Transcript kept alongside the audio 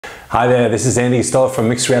Hi there, this is Andy Stoll from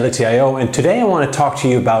Mixed Reality IO, and today I want to talk to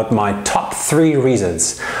you about my top 3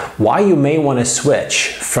 reasons why you may want to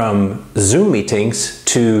switch from Zoom meetings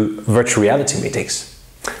to virtual reality meetings.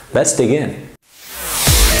 Let's dig in.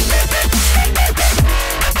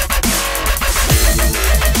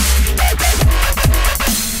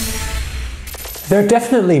 There are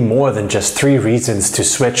definitely more than just 3 reasons to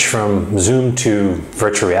switch from Zoom to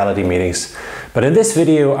virtual reality meetings. But in this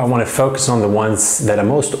video, I want to focus on the ones that are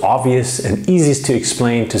most obvious and easiest to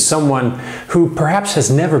explain to someone who perhaps has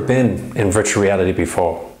never been in virtual reality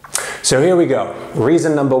before. So here we go.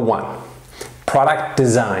 Reason number 1, product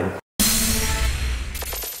design.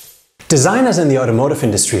 Designers in the automotive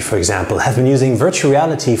industry, for example, have been using virtual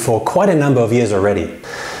reality for quite a number of years already.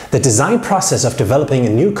 The design process of developing a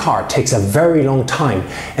new car takes a very long time,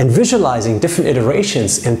 and visualizing different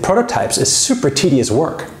iterations in prototypes is super tedious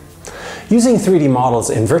work. Using 3D models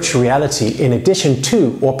in virtual reality in addition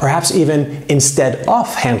to, or perhaps even instead of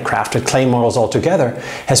handcrafted clay models altogether,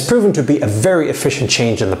 has proven to be a very efficient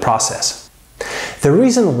change in the process. The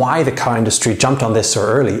reason why the car industry jumped on this so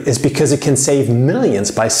early is because it can save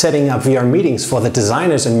millions by setting up VR meetings for the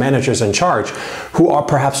designers and managers in charge, who are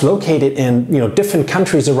perhaps located in different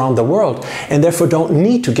countries around the world and therefore don't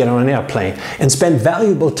need to get on an airplane and spend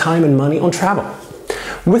valuable time and money on travel.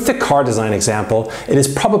 With the car design example, it is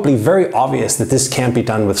probably very obvious that this can't be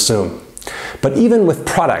done with Zoom. But even with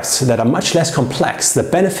products that are much less complex, the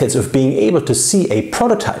benefits of being able to see a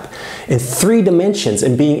prototype in 3 dimensions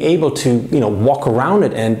and being able to walk around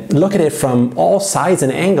it and look at it from all sides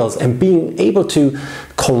and angles and being able to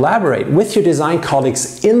collaborate with your design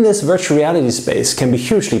colleagues in this virtual reality space can be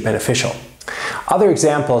hugely beneficial. Other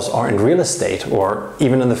examples are in real estate or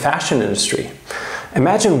even in the fashion industry.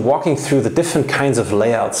 Imagine walking through the different kinds of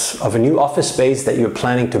layouts of a new office space that you're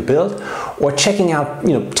planning to build, or checking out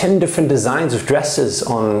 10 different designs of dresses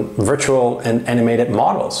on virtual and animated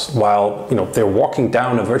models while they're walking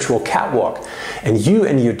down a virtual catwalk, and you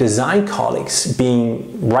and your design colleagues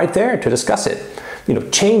being right there to discuss it.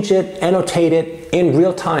 Change it, annotate it in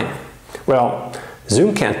real time. Well,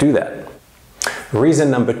 Zoom can't do that. Reason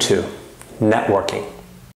number 2, networking.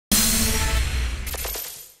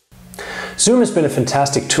 Zoom has been a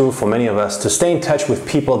fantastic tool for many of us to stay in touch with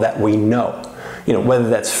people that we know, whether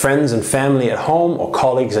that's friends and family at home or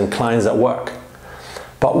colleagues and clients at work.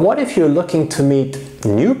 But what if you're looking to meet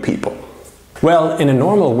new people? Well, in a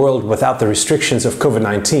normal world without the restrictions of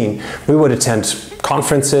COVID-19, we would attend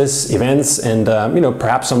conferences, events, and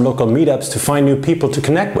perhaps some local meetups to find new people to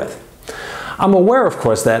connect with. I'm aware, of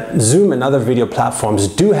course, that Zoom and other video platforms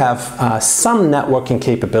do have some networking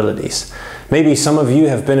capabilities. Maybe some of you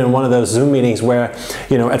have been in one of those Zoom meetings where,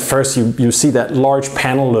 at first you see that large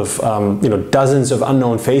panel of, dozens of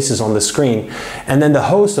unknown faces on the screen, and then the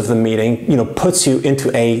host of the meeting, puts you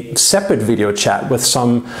into a separate video chat with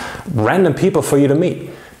some random people for you to meet.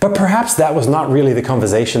 But perhaps that was not really the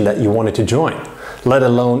conversation that you wanted to join, let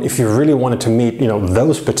alone if you really wanted to meet,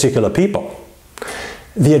 those particular people.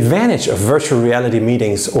 The advantage of virtual reality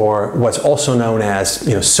meetings, or what's also known as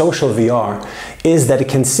social VR, is that it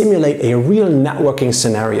can simulate a real networking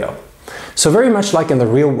scenario. So very much like in the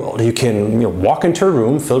real world, you can walk into a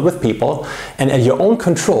room filled with people, and at your own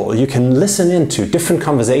control you can listen into different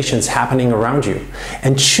conversations happening around you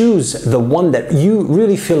and choose the one that you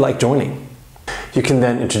really feel like joining. You can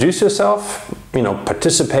then introduce yourself,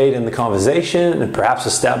 participate in the conversation, and perhaps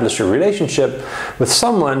establish a relationship with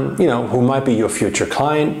someone, who might be your future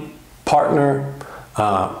client, partner,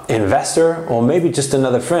 investor, or maybe just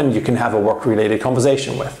another friend you can have a work-related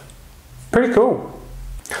conversation with. Pretty cool.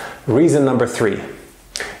 Reason number 3,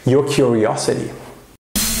 your curiosity.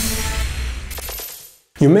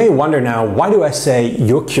 You may wonder now, why do I say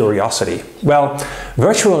your curiosity? Well,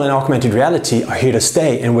 virtual and augmented reality are here to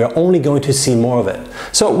stay, and we're only going to see more of it.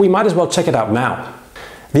 So we might as well check it out now.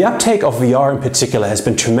 The uptake of VR in particular has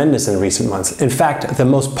been tremendous in recent months. In fact, the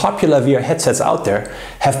most popular VR headsets out there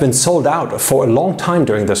have been sold out for a long time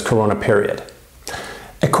during this Corona period.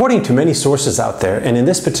 According to many sources out there, and in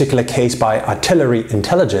this particular case by Artillery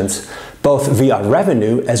Intelligence, both VR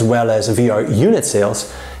revenue as well as VR unit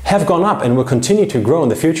sales have gone up and will continue to grow in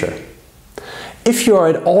the future. If you are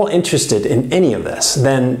at all interested in any of this,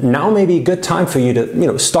 then now may be a good time for you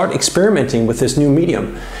to start experimenting with this new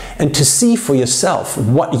medium and to see for yourself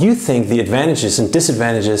what you think the advantages and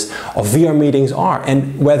disadvantages of VR meetings are,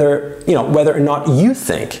 and whether or not you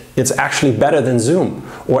think it's actually better than Zoom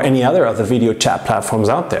or any other video chat platforms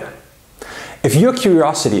out there. If your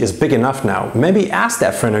curiosity is big enough now, maybe ask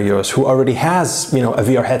that friend of yours who already has, a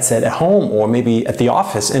VR headset at home or maybe at the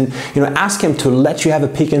office, and ask him to let you have a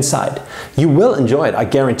peek inside. You will enjoy it, I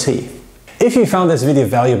guarantee. If you found this video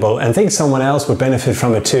valuable and think someone else would benefit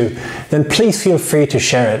from it too, then please feel free to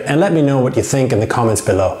share it and let me know what you think in the comments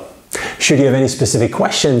below. Should you have any specific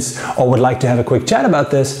questions or would like to have a quick chat about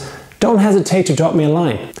this, don't hesitate to drop me a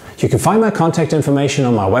line. You can find my contact information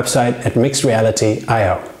on my website at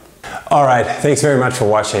mixedreality.io. Alright, thanks very much for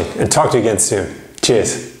watching and talk to you again soon.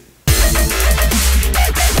 Cheers!